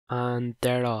and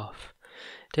they're off.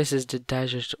 This is the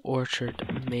Desert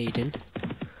Orchid Maiden.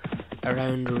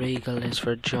 Around Regal is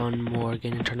for John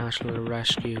Morgan International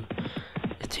Rescue.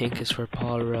 I think is for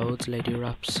Paul Rhodes. Lady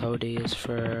Rhapsody is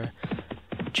for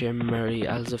Jim Murray.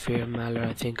 Elzefir Meller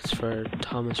I think is for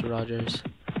Thomas Rogers.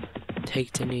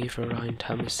 Take the Knee for Ryan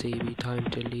Tomasini. Time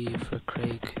to Leave for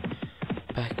Craig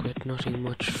Beckwith. Nothing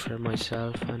Much for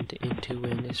myself, and Into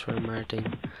Win is for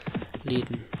Martin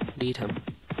Leadham.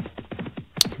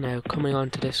 Now coming on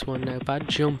to this one now, bad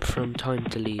jump from Time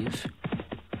to Leave.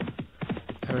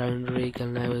 Around Regal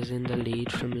now is in the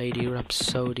lead from Lady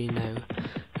Rhapsody now,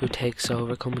 who takes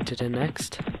over coming to the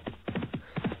next.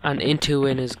 And Into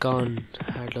Win is gone,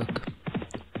 hard luck.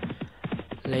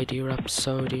 Lady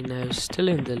Rhapsody now still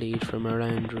in the lead from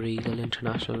Around Regal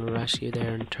International Rescue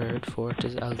there in third. Fourth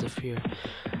is Elzefir.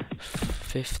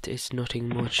 Fifth is Nothing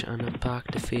Much, and at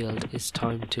back the field is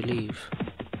Time to Leave.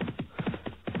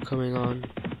 Coming on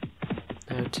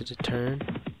now to the turn.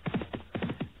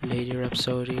 Lady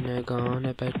Rhapsody now gone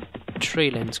about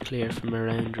 3 lengths clear from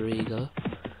Around Regal.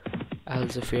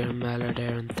 Elzefir Meller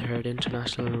there in third.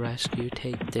 International Rescue,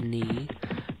 Take the Knee,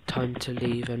 Time to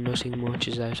Leave, and Nothing Much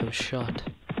is out of shot.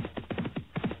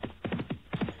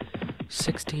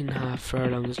 16.5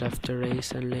 furlongs left to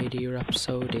race, and Lady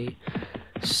Rhapsody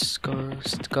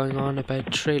going on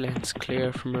about 3 lengths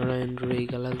clear from Around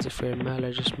Regal. Elzefir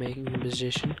Meller just making a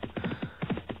position.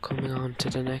 Coming on to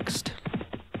the next.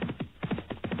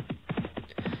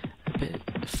 A bit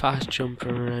fast jump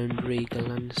from Around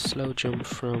Regal and a slow jump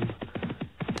from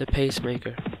the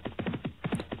Pacemaker.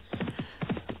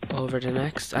 Over the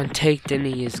next, and Take the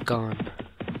Knee is gone.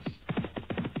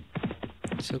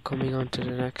 So coming on to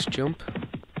the next jump.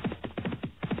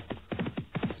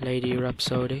 Lady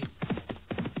Rhapsody.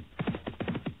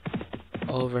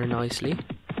 Over nicely.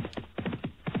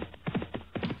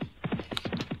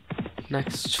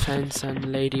 Next fence,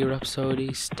 and Lady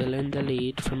Rhapsody still in the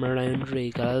lead from Around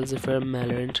Regal. Elzefir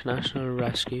Meller International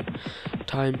Rescue,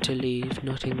 Time to Leave,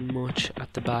 Nothing Much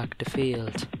at the back of the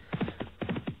field.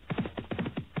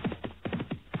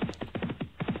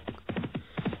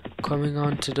 Coming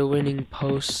on to the winning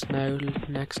post now,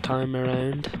 next time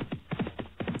around.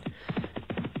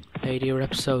 Lady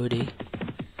Rhapsody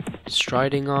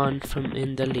striding on from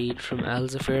in the lead from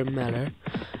Elzefir Meller.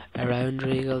 Around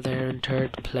Regal there in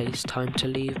third place. Time to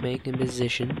Leave making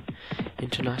position.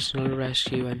 International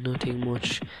Rescue and Nothing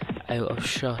Much out of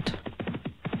shot.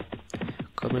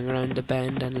 Coming around the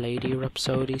bend, and Lady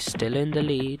Rhapsody still in the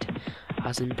lead.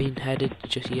 Hasn't been headed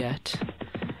just yet.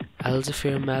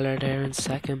 Elzefir Meller there in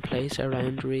second place.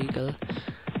 Around Regal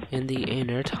in the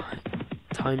inner.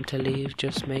 Time to Leave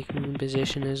just making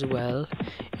position as well.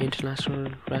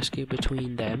 International Rescue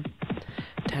between them.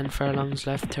 10 furlongs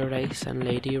left to race, and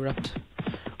Lady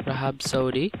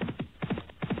Rhapsody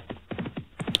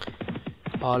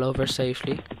all over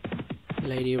safely.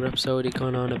 Lady Rhapsody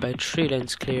going on about 3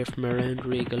 lengths clear from Around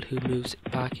Regal, who moves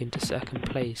back into second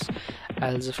place.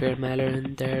 Elzefir Meller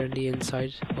in there on the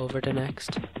inside over the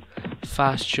next.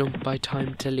 Fast jump by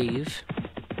Time to Leave.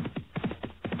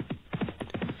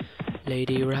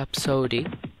 Lady Rhapsody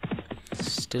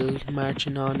still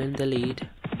marching on in the lead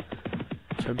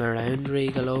from Around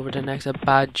Regal over the next. A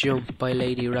bad jump by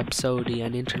Lady Rhapsody,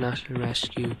 and International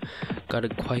Rescue got a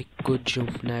quite good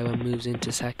jump now and moves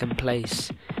into second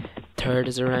place. Third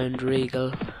is Around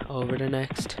Regal over the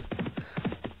next.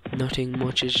 Nothing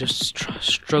Much is just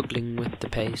struggling with the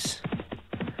pace.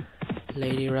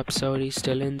 Lady Rhapsody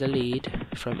still in the lead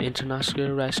from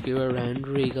International Rescue. Around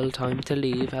Regal, Time to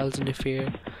Leave.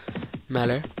 Elzefir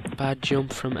Meller, bad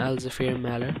jump from Elzefir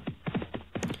Meller.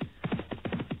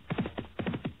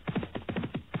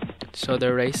 So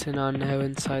they're racing on now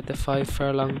inside the 5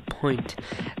 furlong point.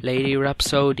 Lady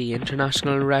Rhapsody,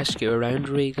 International Rescue, Around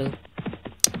Regal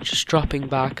just dropping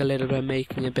back a little bit,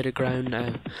 making a bit of ground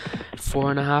now.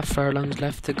 4.5 furlongs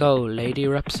left to go. Lady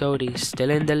Rhapsody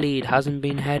still in the lead, hasn't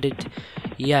been headed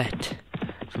yet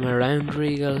from Around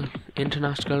Regal.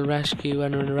 International Rescue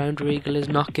and Around Regal is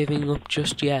not giving up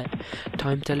just yet.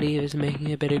 Time to Leave is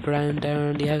making a bit of ground down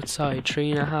on the outside.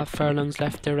 3.5 furlongs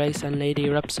left to race, and Lady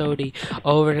Rhapsody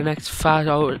over the next fat.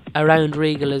 Around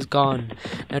Regal is gone.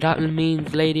 Now that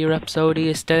means Lady Rhapsody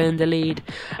is still in the lead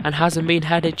and hasn't been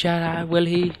headed yet.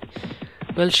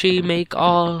 Will she make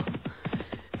all?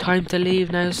 Time to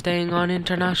Leave now staying on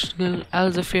International.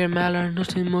 Elzefir Meller,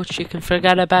 Nothing Much you can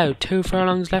forget about. 2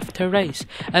 furlongs left to race.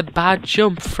 A bad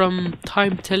jump from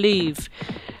Time to Leave.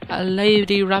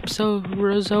 Lady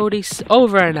Rhapsody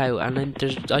over now, and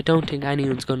I don't think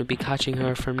anyone's going to be catching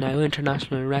her from now.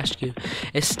 International Rescue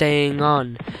is staying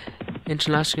on.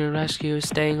 International Rescue is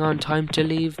staying on. Time to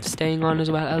leave, staying on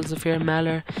as well. Elzefir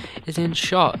Meller is in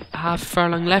shot. Half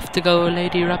furlong left to go.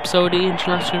 Lady Rhapsody,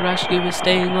 International Rescue is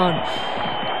staying on.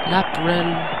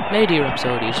 Lady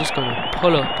Rhapsody is just going to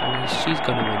pull up and she's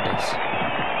going to win this.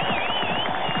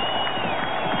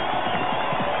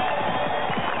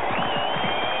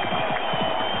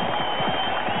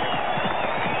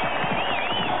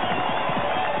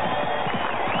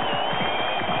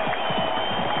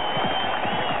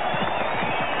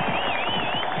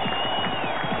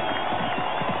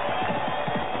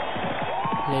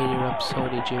 Lady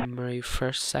Rhapsody, Jim Murray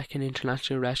first, second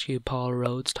International Rescue, Paul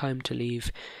Rhodes, Time to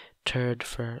Leave, third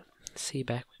for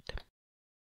Seabeck